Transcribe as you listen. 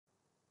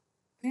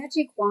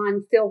Magic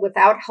Wand Fill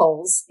Without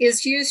Holes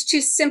is used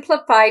to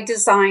simplify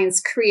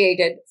designs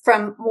created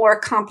from more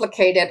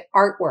complicated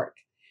artwork.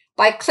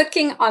 By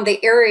clicking on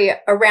the area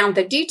around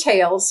the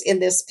details in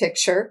this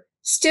picture,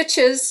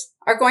 stitches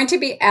are going to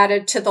be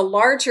added to the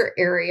larger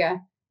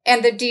area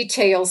and the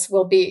details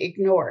will be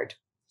ignored.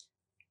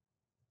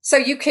 So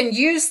you can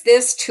use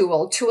this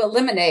tool to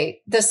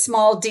eliminate the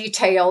small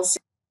details.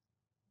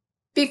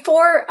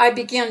 Before I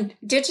begin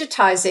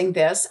digitizing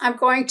this, I'm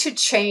going to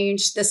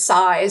change the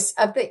size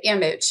of the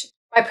image.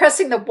 By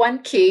pressing the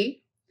 1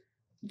 key,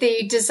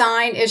 the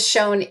design is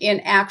shown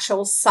in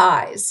actual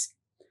size.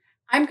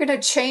 I'm going to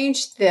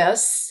change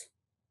this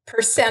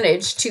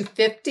percentage to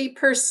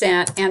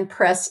 50% and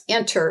press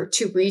Enter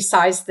to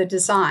resize the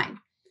design.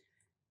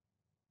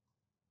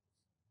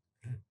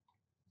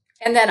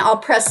 And then I'll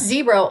press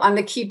 0 on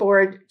the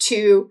keyboard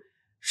to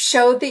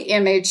show the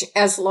image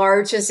as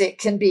large as it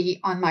can be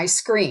on my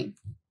screen.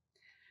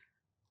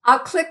 I'll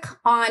click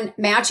on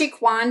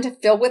Magic Wand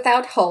Fill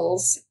Without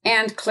Holes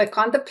and click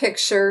on the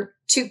picture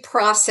to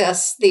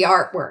process the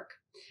artwork.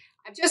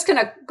 I'm just going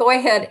to go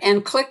ahead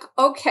and click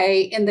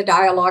OK in the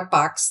dialog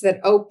box that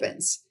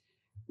opens.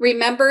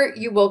 Remember,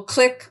 you will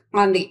click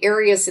on the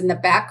areas in the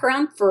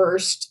background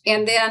first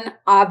and then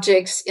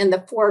objects in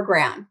the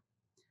foreground.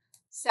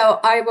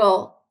 So I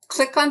will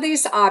click on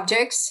these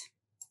objects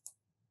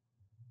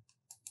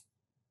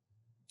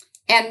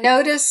and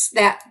notice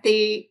that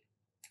the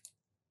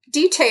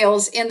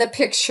details in the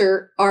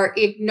picture are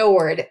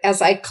ignored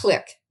as I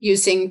click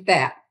using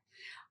that.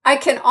 I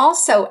can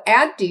also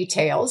add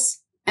details,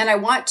 and I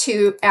want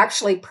to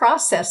actually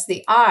process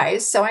the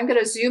eyes. So I'm going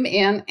to zoom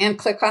in and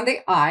click on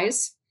the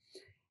eyes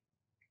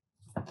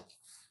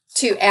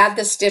to add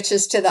the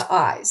stitches to the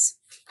eyes.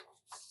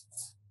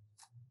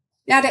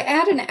 Now to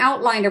add an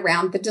outline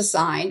around the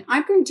design,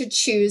 I'm going to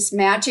choose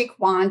Magic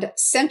Wand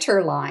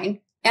Center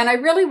Line, and I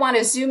really want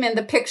to zoom in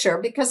the picture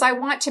because I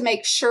want to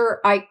make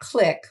sure I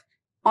click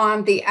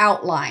on the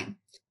outline.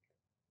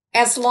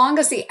 As long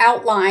as the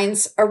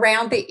outlines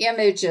around the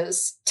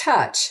images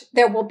touch,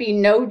 there will be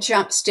no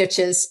jump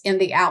stitches in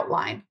the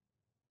outline.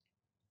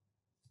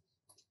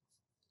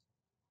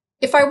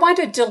 If I want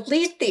to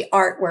delete the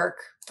artwork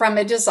from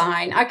a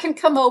design, I can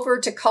come over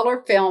to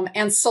color film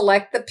and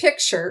select the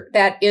picture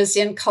that is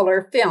in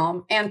color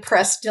film and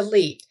press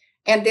delete,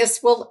 and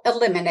this will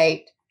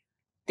eliminate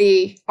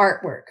the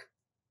artwork.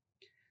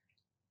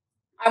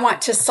 I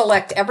want to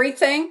select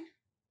everything,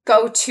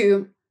 go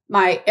to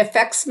my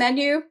effects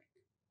menu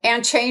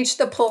and change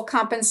the pull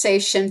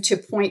compensation to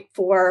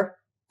 0.4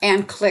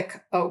 and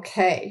click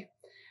OK.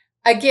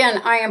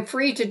 Again, I am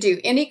free to do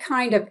any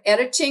kind of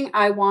editing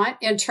I want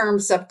in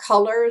terms of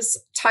colors,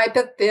 type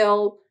of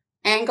fill,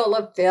 angle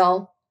of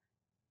fill,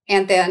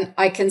 and then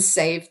I can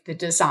save the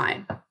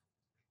design.